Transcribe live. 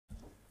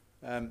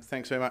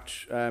Thanks very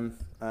much,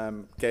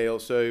 Gail.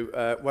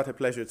 So what a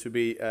pleasure to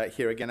be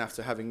here again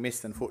after having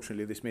missed,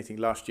 unfortunately, this meeting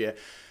last year,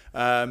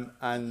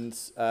 and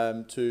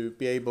to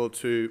be able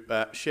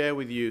to share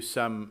with you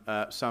some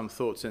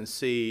thoughts and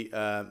see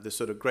the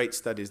sort of great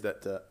studies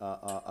that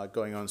are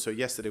going on. So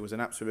yesterday was an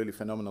absolutely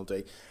phenomenal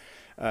day,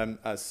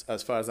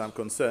 as far as I'm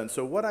concerned.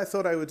 So what I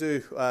thought I would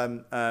do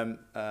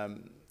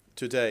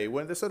today,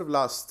 when the sort of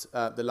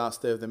the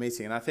last day of the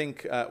meeting, and I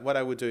think what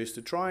I would do is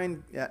to try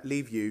and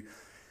leave you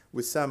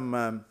with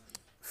some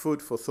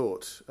food for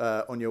thought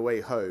on your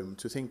way home,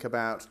 to think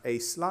about a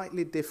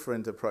slightly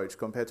different approach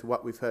compared to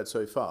what we've heard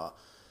so far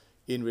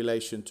in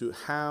relation to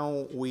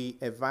how we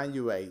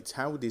evaluate,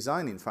 how we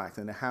design, in fact,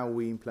 and how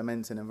we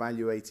implement and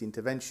evaluate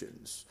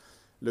interventions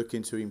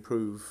looking to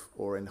improve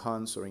or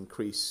enhance or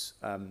increase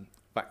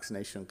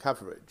vaccination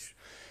coverage.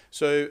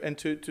 So, and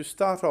to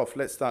start off,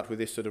 let's start with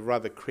this sort of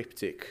rather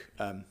cryptic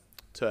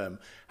term.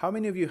 How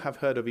many of you have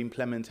heard of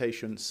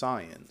implementation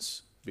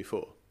science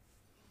before?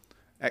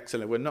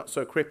 Excellent. We're not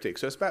so cryptic.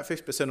 So it's about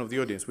 50% of the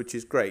audience, which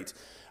is great.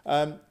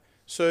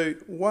 So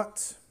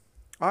what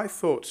I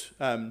thought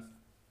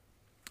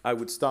I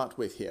would start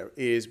with here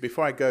is,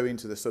 before I go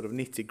into the sort of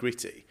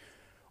nitty-gritty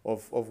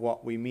of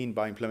what we mean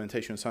by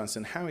implementation science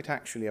and how it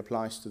actually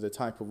applies to the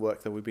type of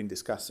work that we've been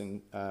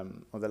discussing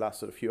on the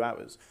last sort of few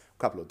hours, a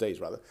couple of days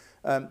rather,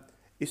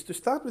 is to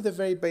start with the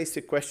very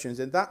basic questions.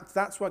 And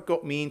that's what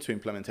got me into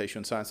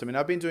implementation science. I mean,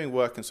 I've been doing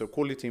work in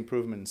quality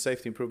improvement and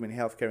safety improvement in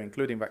healthcare,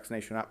 including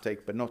vaccination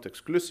uptake, but not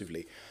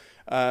exclusively.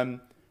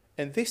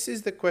 And this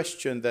is the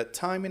question that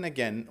time and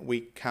again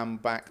we come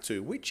back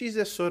to, which is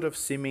a sort of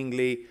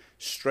seemingly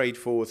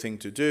straightforward thing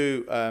to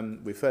do.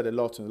 We've heard a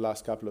lot in the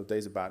last couple of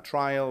days about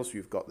trials.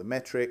 You've got the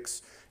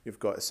metrics. You've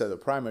got a set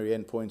of primary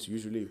endpoints.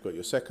 Usually you've got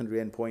your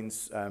secondary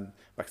endpoints.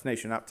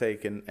 Vaccination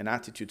uptake and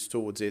attitudes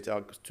towards it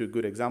are two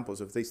good examples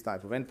of these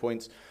type of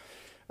endpoints.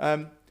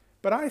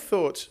 But I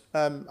thought,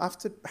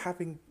 after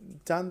having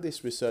done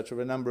this research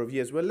over a number of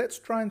years, well, let's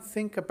try and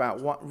think about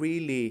what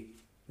really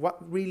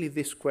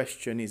this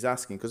question is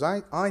asking, because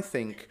I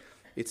think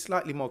it's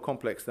slightly more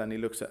complex than it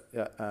looks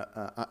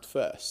at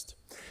first.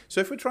 So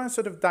if we try and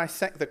sort of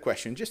dissect the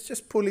question,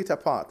 just pull it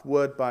apart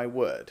word by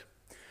word.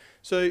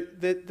 So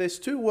there's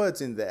two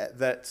words in there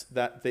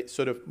that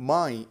sort of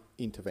my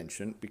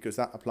intervention, because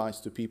that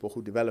applies to people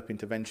who develop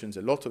interventions.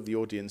 A lot of the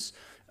audience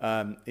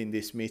in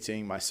this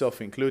meeting,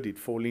 myself included,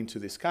 fall into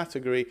this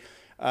category.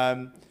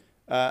 And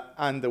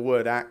the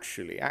word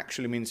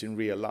actually means in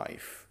real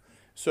life.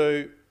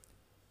 So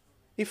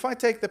if I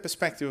take the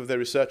perspective of the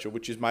researcher,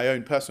 which is my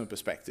own personal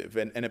perspective,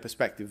 and a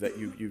perspective that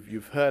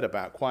you've heard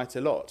about quite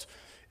a lot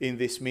in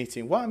this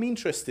meeting, what I'm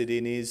interested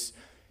in is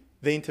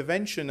the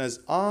intervention as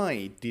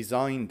I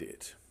designed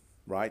it,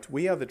 right?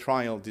 We are the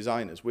trial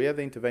designers. We are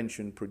the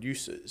intervention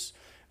producers.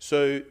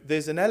 So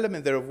there's an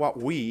element there of what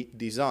we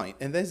design,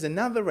 and there's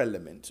another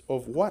element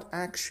of what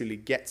actually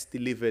gets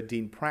delivered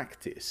in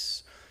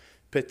practice,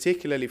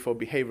 particularly for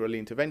behavioral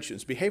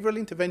interventions. Behavioral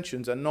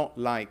interventions are not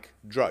like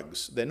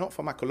drugs. They're not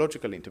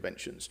pharmacological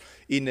interventions.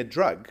 In a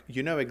drug,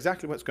 you know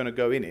exactly what's going to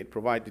go in it,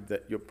 provided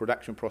that your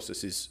production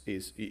process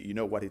is you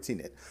know what it's in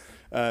it,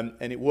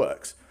 and it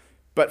works.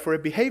 But for a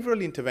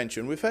behavioral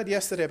intervention, we've heard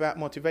yesterday about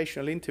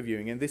motivational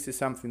interviewing, and this is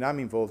something I'm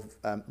involved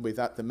with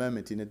at the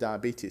moment in a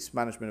diabetes,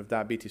 management of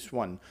diabetes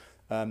 1,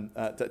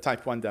 the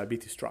type 1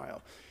 diabetes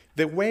trial.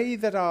 The way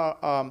that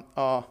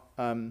our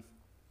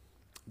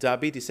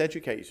diabetes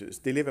educators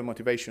deliver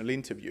motivational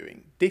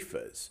interviewing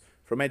differs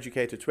from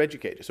educator to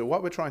educator. So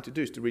what we're trying to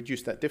do is to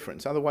reduce that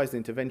difference. Otherwise, the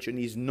intervention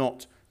is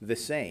not the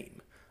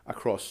same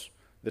across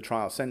the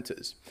trial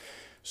centers.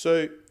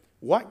 So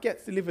what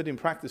gets delivered in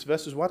practice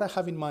versus what I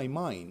have in my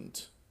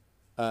mind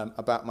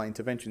about my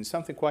intervention is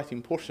something quite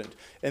important.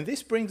 And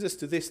this brings us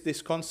to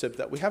this concept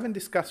that we haven't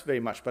discussed very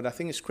much, but I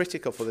think is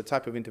critical for the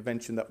type of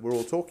intervention that we're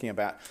all talking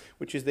about,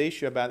 which is the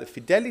issue about the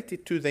fidelity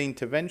to the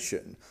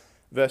intervention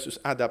versus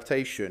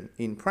adaptation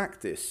in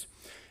practice.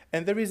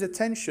 And there is a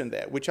tension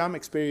there, which I'm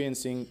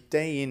experiencing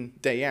day in,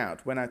 day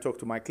out, when I talk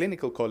to my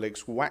clinical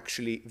colleagues who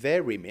actually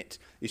their remit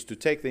is to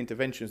take the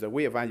interventions that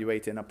we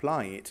evaluate and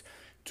apply it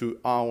to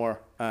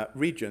our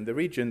region. The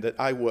region that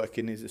I work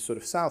in is sort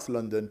of South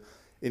London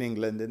in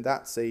England, and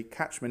that's a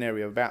catchment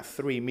area of about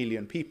 3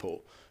 million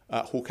people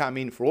who come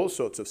in for all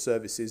sorts of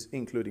services,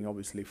 including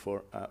obviously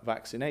for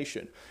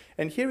vaccination.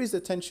 And here is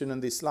the tension on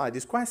this slide.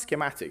 It's quite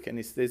schematic, and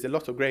there's a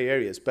lot of grey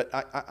areas, but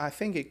I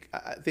think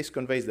this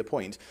conveys the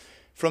point.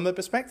 From the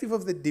perspective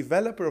of the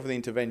developer of the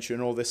intervention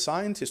or the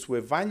scientist who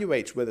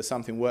evaluates whether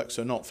something works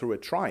or not through a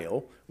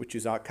trial, which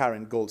is our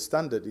current gold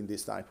standard in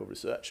this type of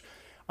research,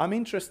 I'm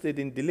interested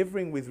in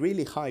delivering with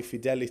really high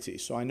fidelity,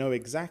 so I know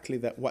exactly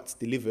that what's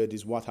delivered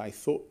is what I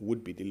thought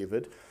would be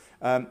delivered.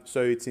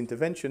 So it's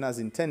intervention as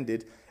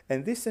intended,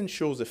 and this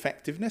ensures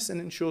effectiveness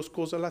and ensures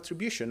causal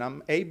attribution.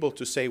 I'm able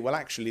to say, well,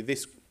 actually,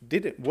 this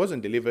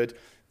wasn't delivered,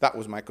 that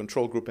was my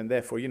control group, and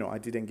therefore, I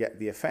didn't get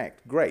the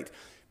effect. Great.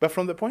 But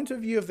from the point of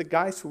view of the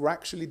guys who are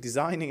actually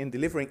designing and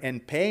delivering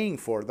and paying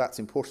for, that's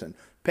important,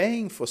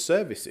 paying for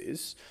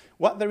services,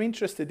 what they're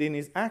interested in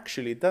is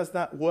actually, does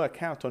that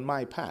work out on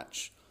my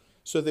patch?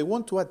 So they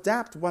want to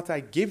adapt what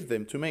I give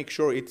them to make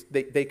sure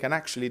they can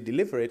actually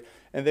deliver it.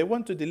 And they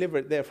want to deliver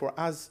it, therefore,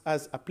 as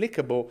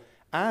applicable,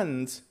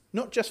 and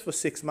not just for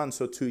 6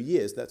 months or 2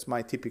 years. That's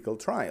my typical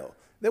trial.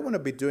 They want to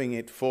be doing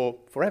it for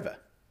forever.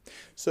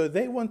 So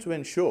they want to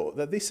ensure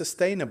that this is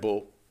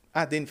sustainable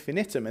ad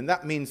infinitum. And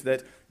that means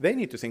that they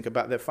need to think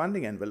about their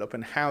funding envelope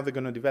and how they're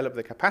going to develop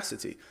the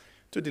capacity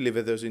to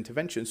deliver those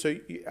interventions. So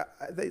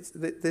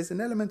there's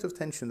an element of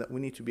tension that we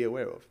need to be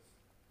aware of.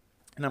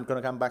 And I'm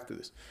going to come back to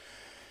this.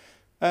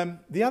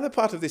 The other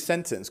part of this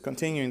sentence,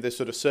 continuing this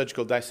sort of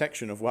surgical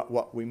dissection of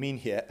what we mean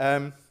here,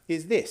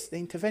 is this, the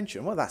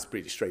intervention. Well, that's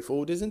pretty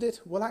straightforward, isn't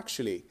it? Well,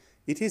 actually,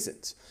 it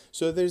isn't.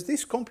 So there's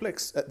this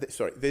complex,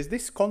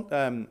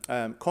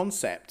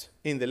 concept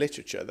in the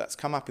literature that's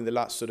come up in the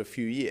last sort of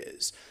few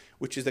years,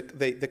 which is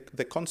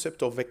the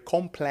concept of a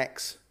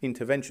complex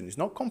intervention. It's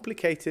not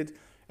complicated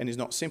and it's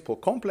not simple.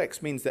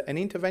 Complex means that an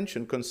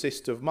intervention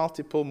consists of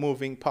multiple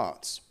moving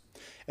parts.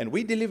 And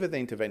we deliver the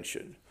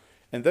intervention,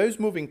 and those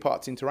moving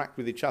parts interact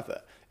with each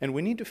other. And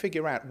we need to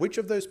figure out which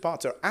of those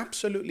parts are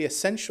absolutely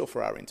essential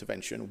for our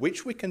intervention,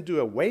 which we can do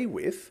away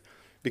with,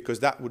 because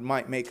that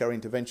might make our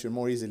intervention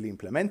more easily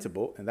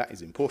implementable, and that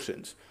is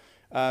important.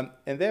 And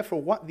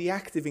therefore, what the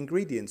active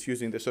ingredients,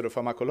 using the sort of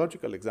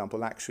pharmacological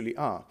example, actually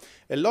are.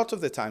 A lot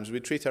of the times, we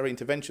treat our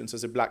interventions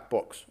as a black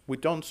box. We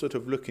don't sort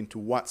of look into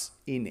what's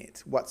in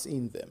it, what's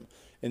in them.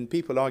 And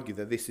people argue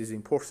that this is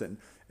important,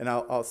 and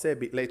I'll say a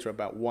bit later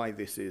about why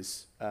this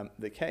is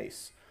the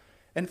case.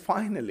 And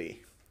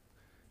finally,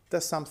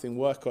 does something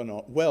work or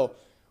not? Well,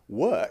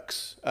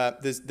 works.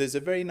 There's a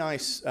very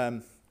nice,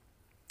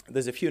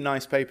 there's a few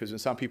nice papers, and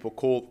some people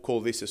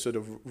call this a sort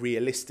of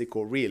realistic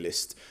or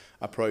realist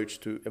approach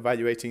to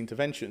evaluating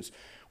interventions,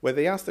 where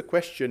they ask the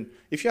question,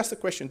 if you ask the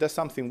question, does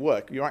something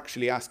work? You're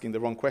actually asking the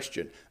wrong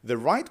question. The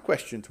right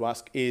question to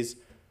ask is,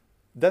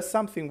 does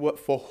something work?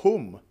 For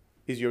whom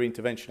is your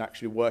intervention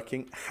actually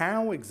working?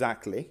 How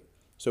exactly?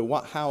 So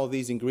how are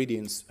these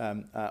ingredients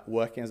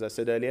working, as I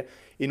said earlier?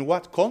 In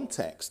what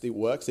context it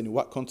works, and in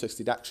what context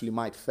it actually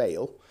might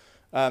fail?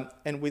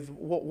 And with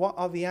what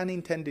are the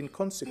unintended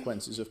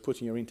consequences of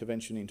putting your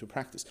intervention into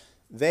practice?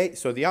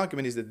 So the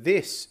argument is that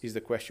this is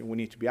the question we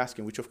need to be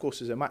asking, which of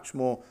course is a much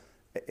more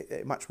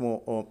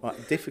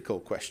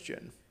difficult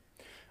question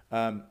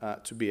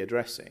to be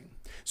addressing.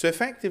 So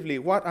effectively,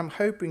 what I'm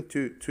hoping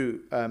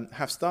to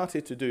have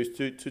started to do is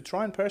to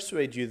try and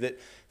persuade you that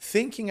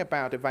thinking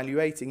about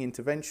evaluating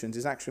interventions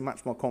is actually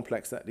much more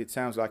complex than it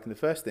sounds like in the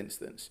first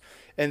instance.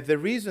 And the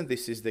reason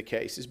this is the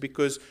case is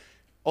because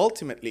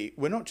ultimately,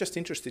 we're not just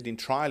interested in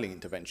trialing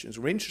interventions.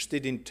 We're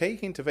interested in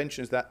taking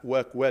interventions that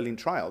work well in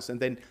trials and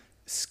then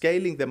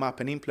scaling them up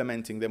and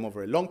implementing them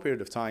over a long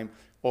period of time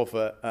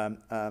over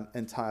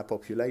entire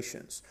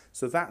populations.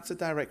 So that's a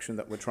direction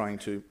that we're trying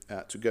to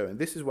go, and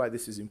this is why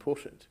this is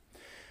important.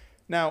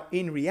 Now,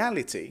 in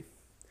reality,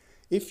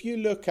 if you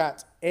look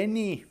at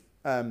any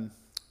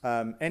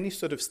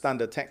sort of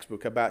standard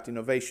textbook about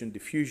innovation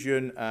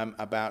diffusion,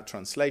 about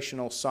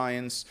translational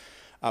science,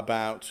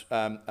 about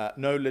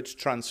knowledge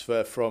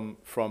transfer from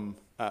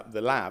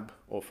the lab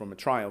or from a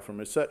trial, from a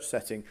research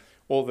setting,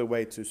 all the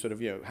way to sort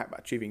of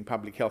achieving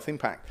public health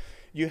impact,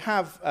 you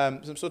have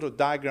some sort of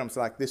diagrams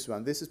like this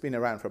one. This has been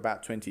around for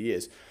about 20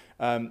 years,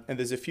 and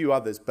there's a few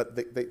others, but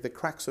the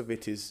crux of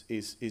it is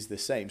the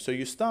same. So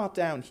you start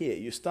down here.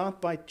 You start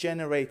by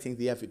generating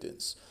the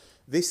evidence.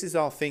 This is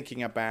our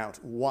thinking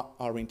about what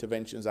our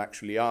interventions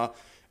actually are.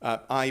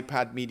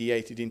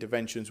 iPad-mediated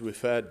interventions,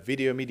 we've heard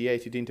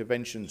video-mediated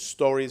interventions,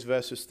 stories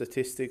versus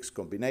statistics,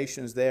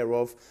 combinations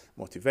thereof,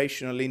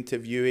 motivational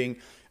interviewing,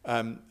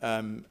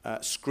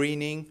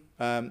 screening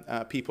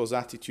people's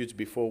attitudes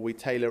before we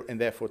tailor, and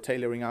therefore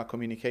tailoring our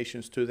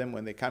communications to them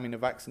when they come in a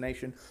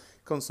vaccination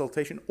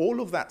consultation.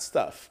 All of that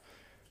stuff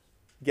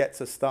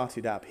gets us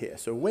started up here.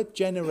 So we're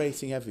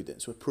generating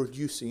evidence, we're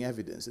producing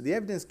evidence, and the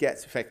evidence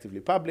gets effectively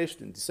published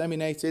and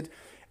disseminated.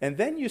 And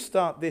then you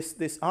start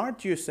this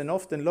arduous and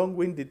often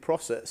long-winded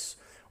process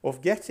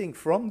of getting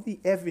from the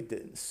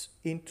evidence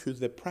into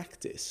the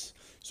practice.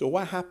 So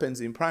what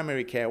happens in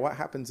primary care, what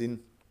happens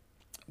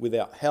with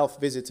our health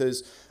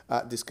visitors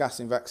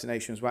discussing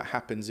vaccinations, what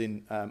happens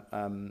in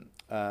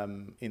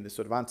the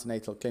sort of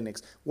antenatal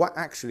clinics, what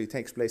actually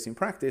takes place in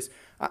practice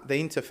at the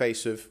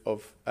interface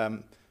of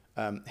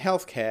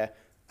healthcare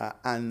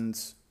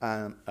and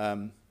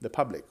the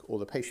public or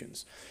the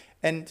patients.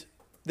 And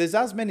there's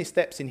as many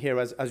steps in here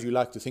as you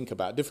like to think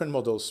about. Different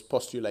models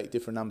postulate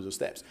different numbers of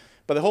steps.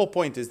 But the whole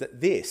point is that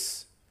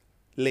this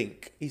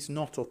link is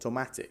not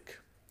automatic.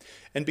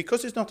 And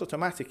because it's not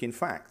automatic, in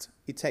fact,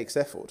 it takes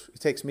effort.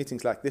 It takes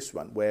meetings like this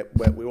one where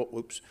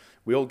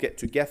we all get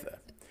together.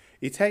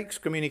 It takes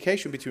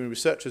communication between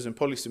researchers and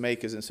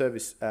policymakers and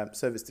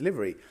service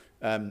delivery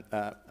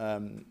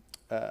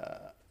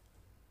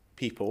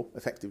people,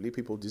 effectively,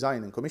 people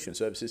design and commission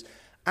services.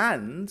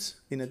 And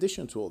in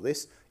addition to all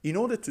this, in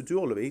order to do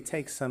all of it, it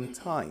takes some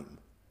time,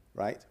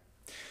 right?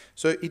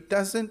 So it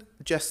doesn't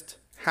just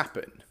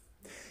happen.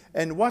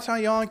 And what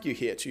I argue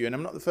here to you, and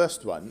I'm not the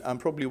first one, I'm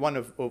probably one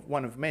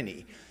of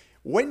many,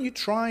 When you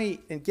try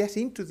and get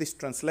into this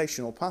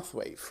translational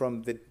pathway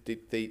from the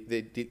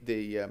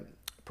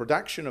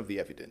production of the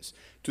evidence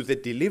to the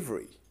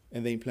delivery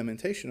and the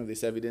implementation of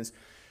this evidence,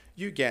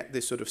 you get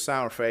this sort of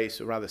sour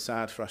face, or rather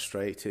sad,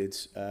 frustrated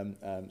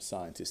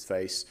scientist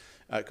face.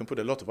 Can put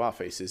a lot of our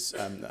faces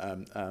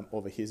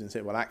over his and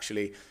say, well,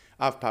 actually,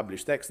 I've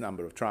published X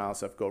number of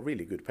trials. I've got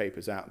really good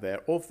papers out there.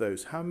 Of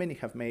those, how many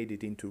have made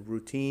it into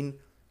routine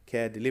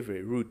care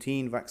delivery,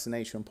 routine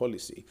vaccination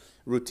policy?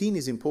 Routine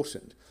is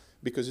important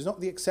because it's not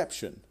the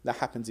exception that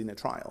happens in a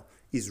trial.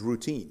 It's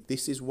routine.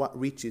 This is what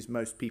reaches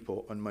most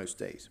people on most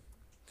days.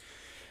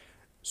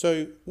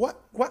 So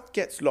what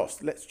gets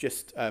lost? Let's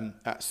just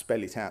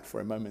spell it out for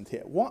a moment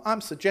here. What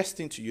I'm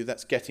suggesting to you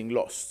that's getting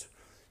lost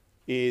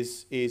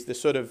is the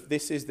sort of,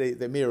 this is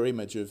the mirror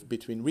image of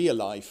between real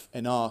life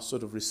and our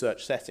sort of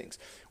research settings.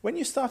 When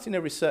you start in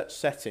a research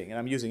setting, and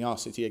I'm using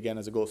RCT again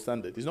as a gold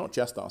standard, it's not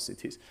just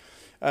RCTs.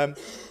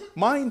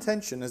 My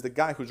intention as the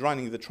guy who's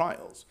running the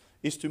trials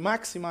is to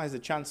maximize the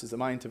chances that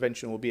my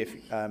intervention will be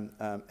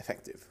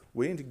effective.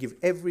 We need to give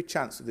every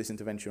chance of this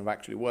intervention of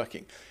actually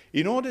working.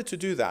 In order to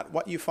do that,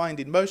 what you find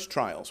in most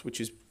trials,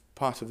 which is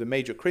part of the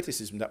major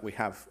criticism that we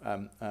have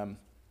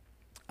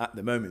at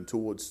the moment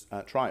towards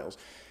trials,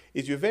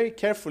 is you're very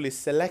carefully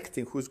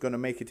selecting who's going to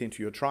make it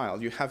into your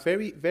trial. You have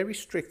very, very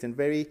strict and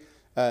very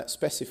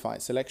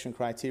specified selection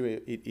criteria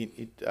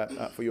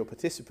for your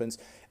participants,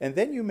 and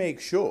then you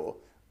make sure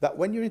that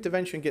when your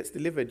intervention gets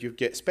delivered, you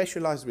get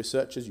specialized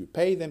researchers, you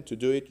pay them to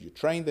do it, you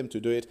train them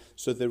to do it,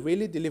 so they're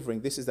really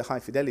delivering, this is the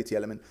high fidelity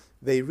element,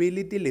 they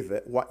really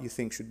deliver what you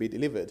think should be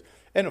delivered.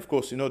 And of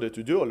course, in order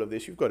to do all of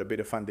this, you've got a bit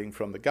of funding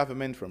from the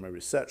government, from a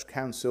research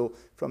council,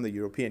 from the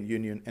European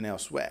Union and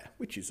elsewhere,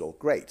 which is all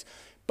great.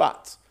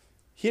 But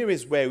here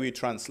is where we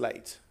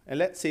translate. And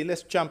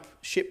let's jump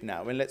ship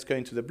now and let's go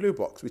into the blue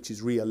box, which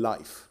is real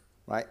life,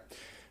 right?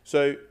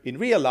 So in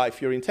real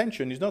life, your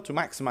intention is not to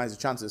maximize the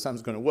chances that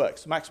something's going to work.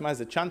 It's to maximize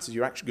the chances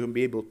you're actually going to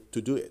be able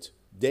to do it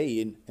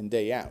day in and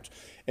day out.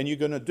 And you're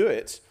going to do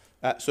it,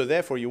 so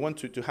therefore you want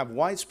to have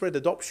widespread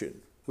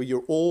adoption where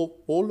you're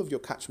all of your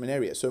catchment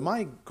area. So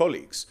my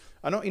colleagues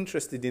are not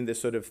interested in the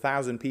sort of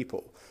 1,000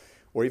 people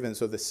or even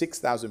so the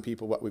 6,000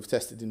 people what we've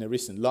tested in a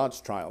recent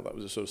large trial that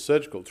was a sort of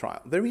surgical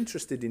trial. They're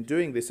interested in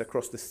doing this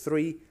across the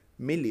 3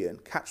 million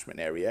catchment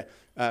area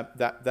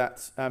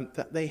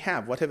that they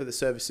have, whatever the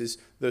services,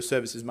 those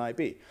services might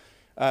be.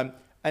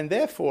 And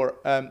therefore,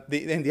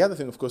 the other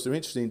thing, of course, they're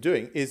interested in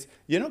doing is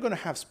you're not going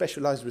to have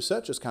specialized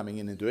researchers coming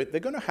in and do it. They're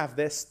going to have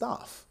their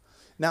staff.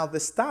 Now, the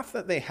staff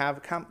that they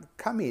have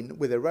come in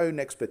with their own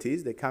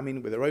expertise. They come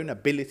in with their own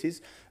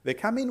abilities. They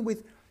come in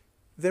with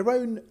their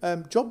own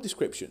job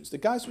descriptions. The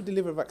guys who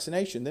deliver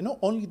vaccination, they're not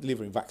only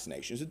delivering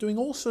vaccinations, they're doing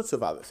all sorts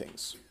of other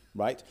things,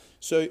 right?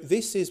 So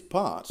this is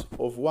part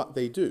of what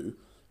they do,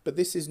 but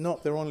this is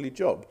not their only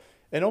job.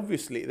 And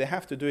obviously, they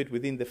have to do it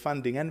within the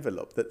funding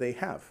envelope that they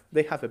have.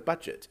 They have a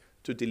budget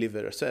to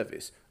deliver a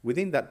service.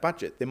 Within that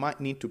budget, they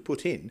might need to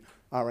put in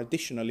our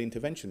additional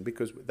intervention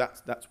because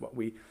that's what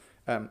we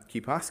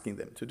keep asking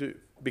them to do,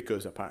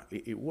 because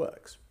apparently it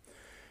works.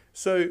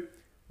 So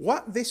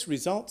what this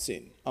results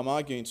in, I'm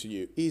arguing to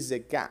you, is a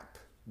gap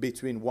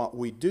between what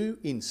we do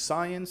in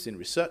science, in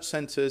research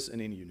centers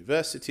and in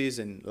universities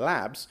and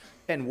labs,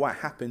 and what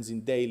happens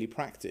in daily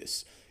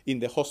practice in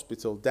the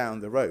hospital down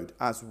the road,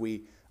 as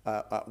we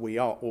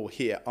are all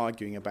here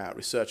arguing about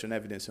research and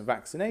evidence and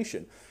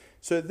vaccination.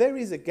 So there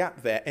is a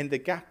gap there, and the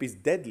gap is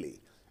deadly.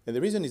 And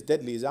the reason it's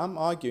deadly is I'm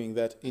arguing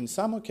that in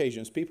some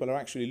occasions people are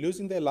actually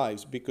losing their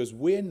lives because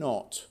we're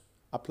not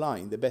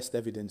applying the best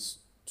evidence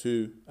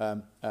to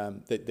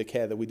the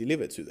care that we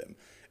deliver to them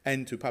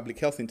and to public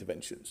health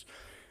interventions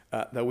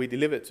that we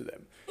deliver to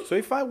them. So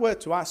if I were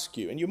to ask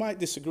you, and you might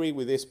disagree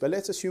with this, but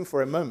let's assume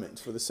for a moment,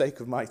 for the sake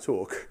of my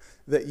talk,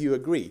 that you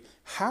agree.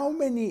 How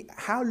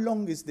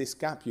long is this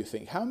gap, you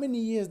think? How many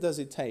years does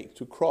it take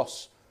to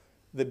cross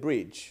the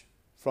bridge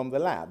from the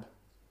lab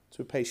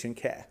to patient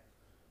care,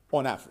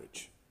 on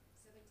average?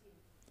 17.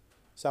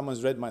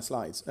 Someone's read my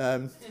slides.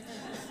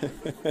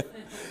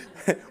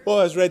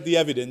 Or has read the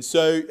evidence.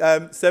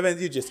 So 7,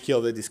 you just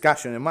kill the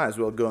discussion and might as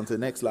well go on to the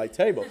next slide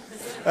table.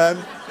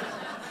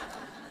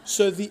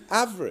 So the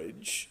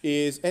average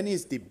is, and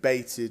is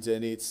debated,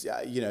 and it's,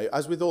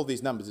 as with all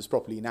these numbers, it's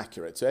properly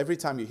inaccurate. So every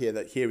time you hear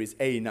that here is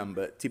a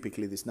number,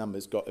 typically this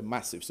number's got a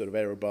massive sort of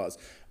error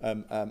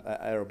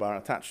bar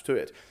attached to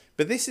it.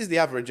 But this is the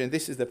average, and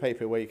this is the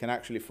paper where you can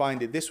actually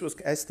find it. This was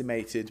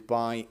estimated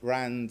by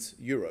RAND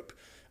Europe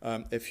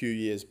a few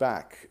years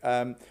back.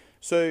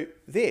 So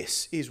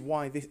this is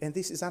why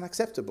this is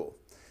unacceptable.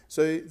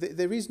 So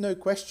there is no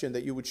question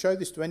that you would show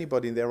this to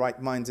anybody in their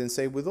right minds and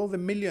say, with all the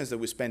millions that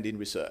we spend in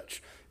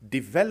research,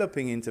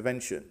 developing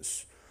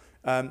interventions,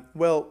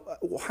 well,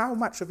 how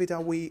much of it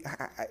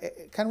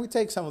can we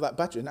take some of that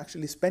budget and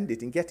actually spend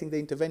it in getting the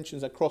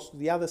interventions across to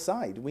the other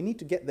side? We need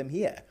to get them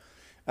here,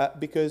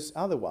 because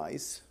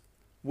otherwise,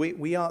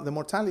 the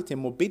mortality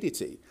and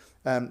morbidity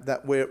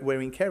that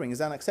we're incurring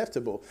is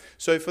unacceptable.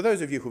 So for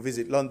those of you who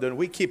visit London,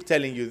 we keep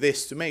telling you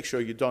this to make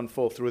sure you don't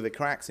fall through the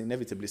cracks.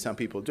 Inevitably, some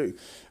people do.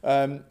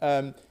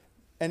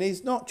 And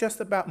it's not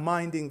just about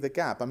minding the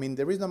gap. I mean,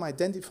 the reason I'm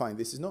identifying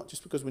this is not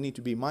just because we need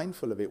to be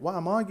mindful of it. What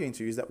I'm arguing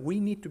to you is that we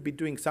need to be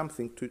doing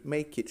something to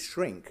make it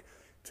shrink,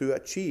 to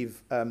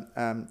achieve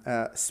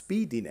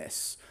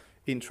speediness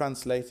in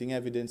translating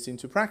evidence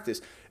into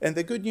practice. And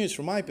the good news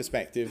from my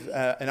perspective,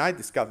 and I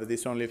discovered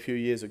this only a few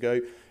years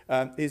ago,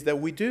 is that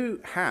we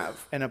do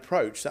have an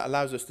approach that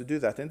allows us to do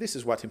that, and this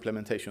is what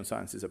implementation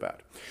science is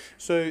about.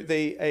 So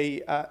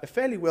a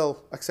fairly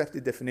well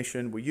accepted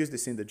definition, we use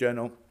this in the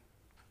journal,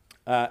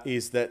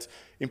 is that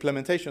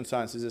implementation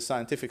science is a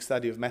scientific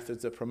study of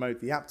methods that promote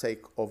the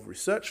uptake of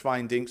research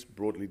findings,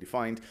 broadly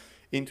defined,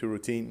 into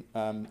routine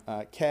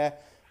care.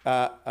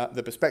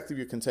 The perspective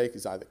you can take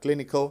is either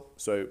clinical,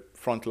 so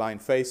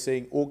frontline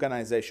facing,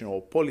 organizational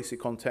or policy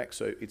context,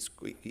 so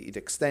it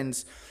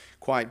extends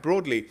quite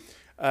broadly.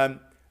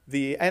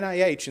 The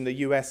NIH in the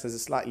US has a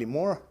slightly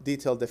more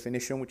detailed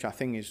definition, which I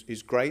think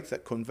is great,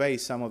 that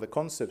conveys some of the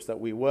concepts that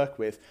we work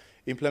with.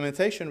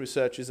 Implementation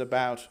research is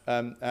about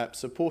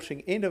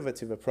supporting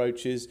innovative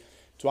approaches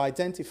to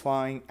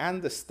identifying,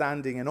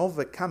 understanding, and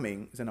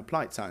overcoming, is an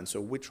applied science, so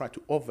we try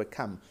to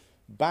overcome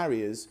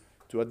barriers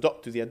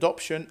to the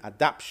adoption,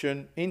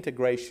 adaption,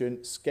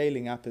 integration,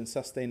 scaling up, and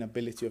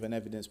sustainability of an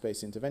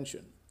evidence-based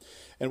intervention.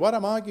 And what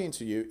I'm arguing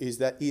to you is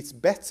that it's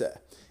better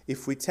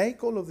if we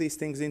take all of these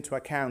things into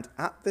account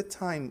at the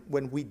time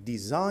when we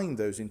design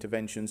those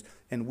interventions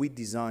and we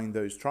design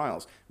those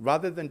trials,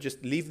 rather than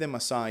just leave them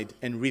aside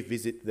and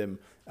revisit them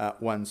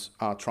once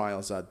our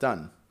trials are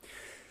done.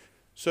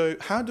 So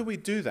how do we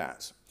do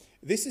that?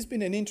 This has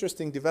been an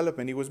interesting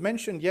development. It was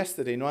mentioned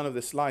yesterday in one of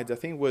the slides. I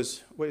think where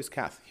is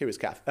Kath? Here is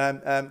Kath.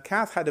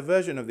 Kath had a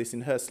version of this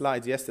in her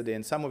slides yesterday,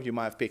 and some of you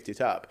might have picked it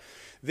up.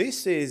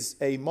 This is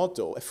a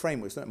model, a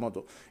framework, it's not a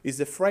model, is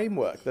a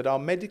framework that our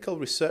Medical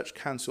Research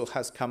Council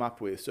has come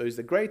up with. So it's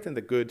the great and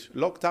the good,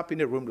 locked up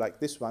in a room like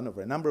this one over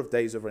a number of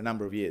days, over a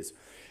number of years.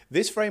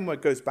 This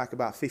framework goes back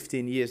about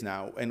 15 years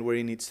now, and we're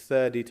in its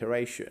third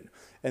iteration.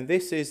 And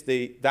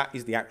that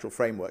is the actual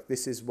framework.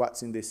 This is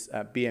what's in this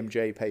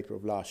BMJ paper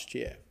of last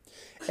year.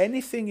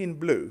 Anything in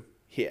blue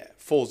here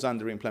falls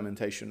under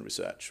implementation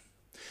research.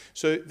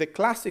 So the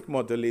classic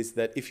model is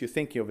that if you're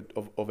thinking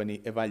of an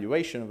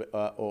evaluation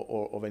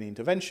or of an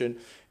intervention,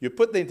 you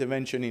put the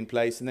intervention in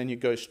place and then you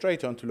go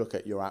straight on to look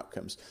at your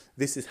outcomes.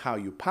 This is how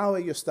you power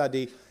your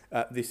study.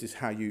 This is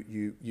how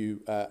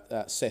you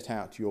set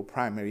out your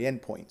primary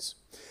endpoints.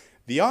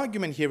 The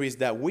argument here is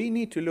that we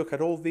need to look at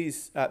all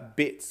these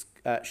bits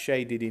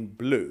shaded in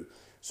blue.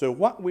 So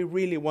what we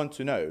really want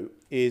to know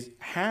is,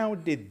 how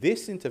did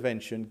this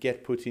intervention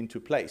get put into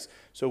place?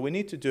 So we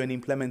need to do an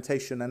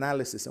implementation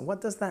analysis. And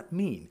what does that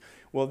mean?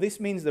 Well, this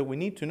means that we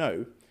need to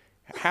know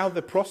how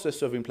the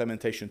process of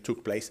implementation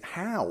took place,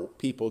 how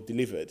people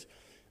delivered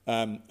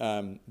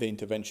the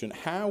intervention,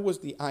 how was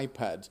the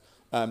iPad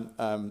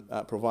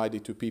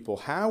provided to people,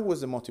 how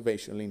was the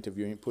motivational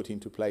interviewing put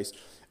into place,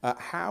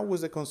 how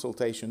was the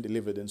consultation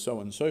delivered, and so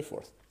on and so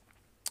forth.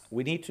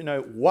 We need to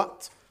know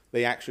what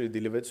they actually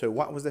delivered. So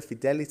what was the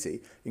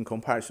fidelity in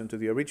comparison to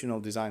the original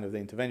design of the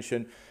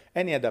intervention,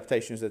 any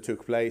adaptations that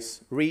took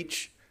place,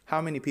 reach,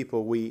 how many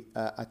people we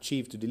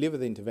achieved to deliver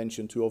the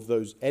intervention to of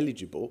those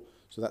eligible.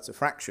 So that's a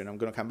fraction. I'm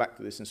going to come back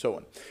to this and so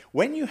on.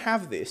 When you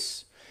have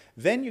this,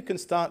 then you can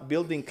start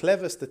building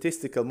clever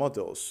statistical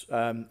models.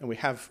 And we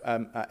have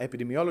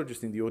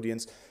epidemiologists in the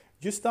audience.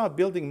 You start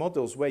building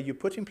models where you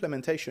put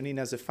implementation in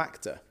as a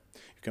factor.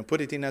 You can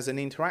put it in as an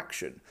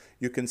interaction.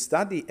 You can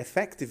study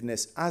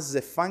effectiveness as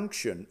a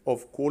function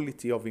of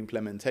quality of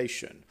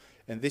implementation.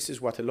 And this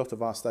is what a lot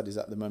of our studies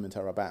at the moment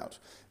are about.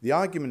 The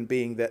argument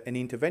being that an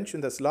intervention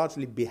that's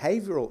largely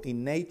behavioral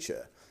in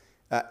nature,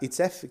 its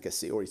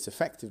efficacy or its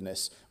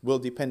effectiveness will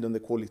depend on the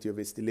quality of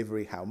its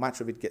delivery, how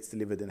much of it gets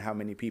delivered, and how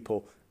many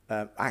people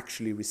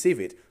actually receive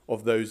it,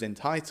 of those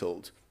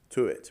entitled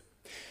to it.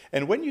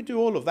 And when you do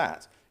all of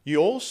that, you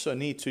also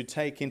need to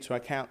take into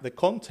account the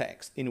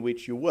context in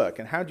which you work.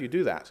 And how do you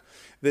do that?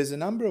 There's a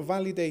number of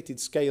validated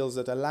scales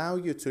that allow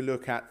you to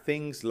look at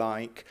things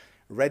like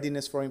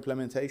readiness for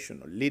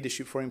implementation or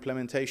leadership for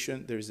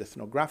implementation. There is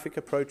ethnographic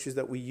approaches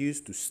that we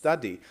use to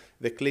study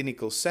the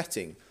clinical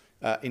setting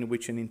in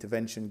which an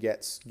intervention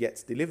gets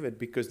delivered,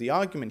 because the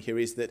argument here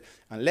is that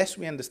unless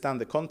we understand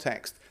the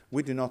context,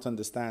 we do not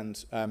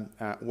understand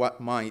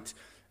what might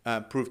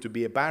prove to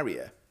be a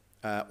barrier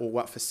or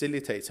what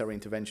facilitates our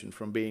intervention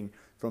from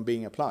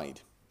being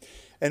applied.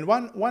 And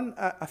one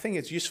I think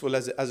it's useful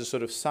as a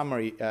sort of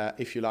summary,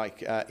 if you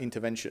like,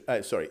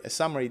 a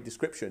summary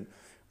description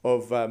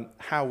of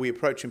how we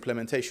approach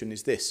implementation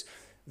is this.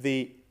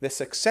 The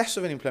success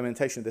of an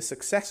implementation, the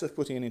success of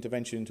putting an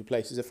intervention into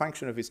place is a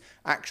function of its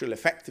actual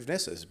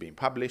effectiveness, as has been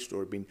published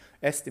or been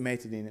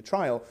estimated in a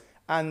trial,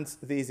 and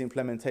these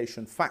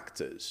implementation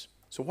factors.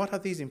 So what are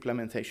these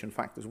implementation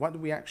factors? What do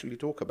we actually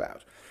talk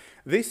about?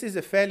 This is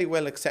a fairly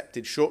well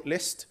accepted short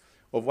list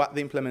of what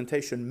the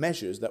implementation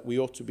measures that we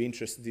ought to be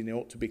interested in and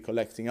ought to be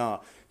collecting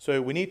are.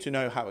 So we need to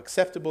know how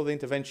acceptable the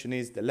intervention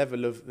is, the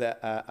level of the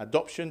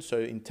adoption, so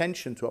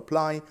intention to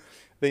apply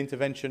the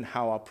intervention,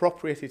 how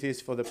appropriate it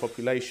is for the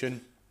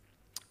population,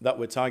 that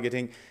we're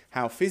targeting,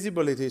 how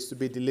feasible it is to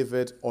be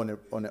delivered on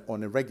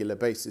a regular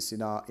basis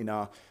in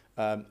our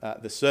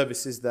the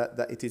services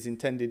that it is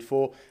intended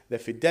for, the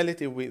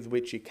fidelity with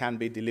which it can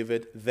be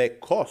delivered, the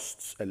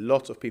costs. A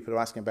lot of people are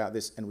asking about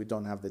this and we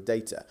don't have the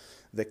data.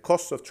 The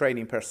costs of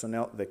training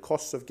personnel, the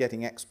costs of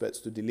getting experts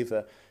to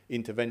deliver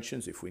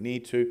interventions if we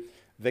need to,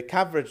 the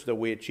coverage that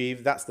we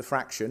achieve, that's the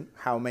fraction,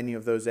 how many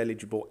of those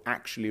eligible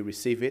actually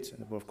receive it,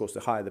 and of course the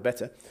higher the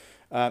better,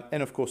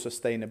 and of course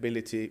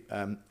sustainability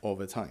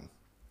over time.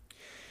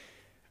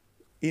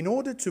 In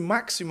order to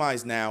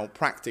maximize now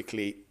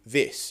practically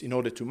this, in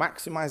order to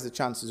maximize the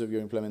chances of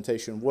your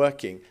implementation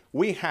working,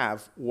 we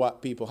have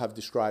what people have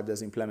described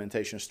as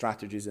implementation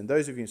strategies, and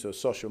those of you in sort of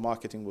social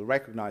marketing will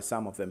recognize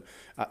some of them.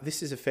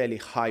 This is a fairly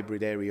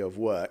hybrid area of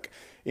work.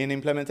 In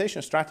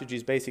implementation strategy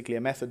is basically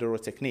a method or a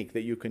technique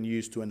that you can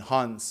use to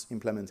enhance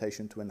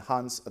implementation, to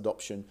enhance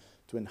adoption,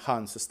 to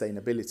enhance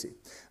sustainability.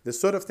 The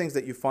sort of things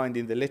that you find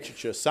in the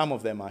literature, some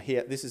of them are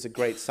here. This is a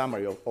great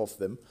summary of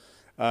them.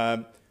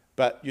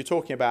 But you're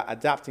talking about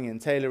adapting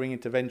and tailoring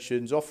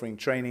interventions, offering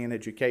training and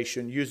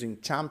education, using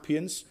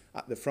champions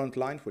at the front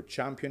line for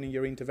championing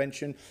your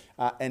intervention,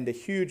 and a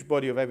huge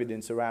body of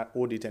evidence around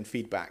audit and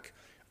feedback.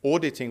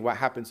 Auditing what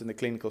happens in the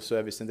clinical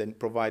service and then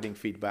providing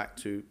feedback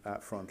to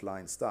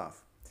frontline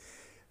staff.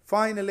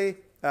 Finally,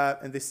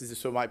 and this is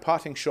sort of my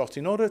parting shot,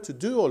 in order to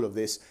do all of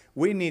this,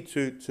 we need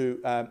to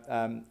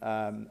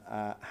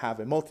have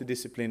a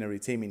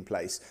multidisciplinary team in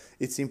place.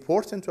 It's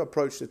important to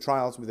approach the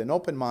trials with an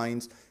open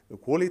mind,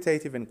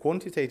 qualitative and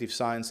quantitative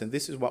science, and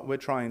this is what we're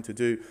trying to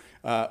do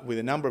with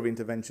a number of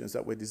interventions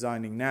that we're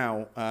designing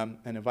now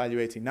and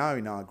evaluating now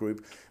in our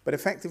group. But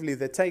effectively,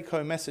 the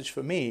take-home message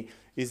for me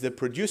is that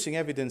producing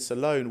evidence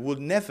alone will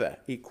never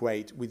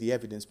equate with the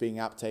evidence being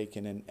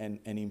uptaken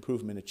and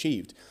improvement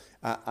achieved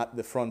at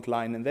the front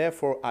line, and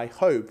therefore I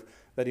hope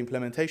that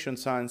implementation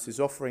science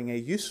is offering a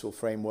useful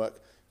framework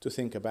to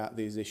think about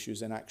these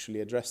issues and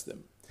actually address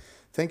them.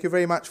 Thank you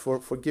very much for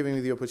giving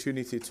me the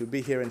opportunity to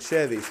be here and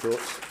share these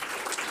thoughts.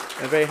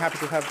 I'm very happy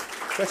to have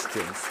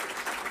questions.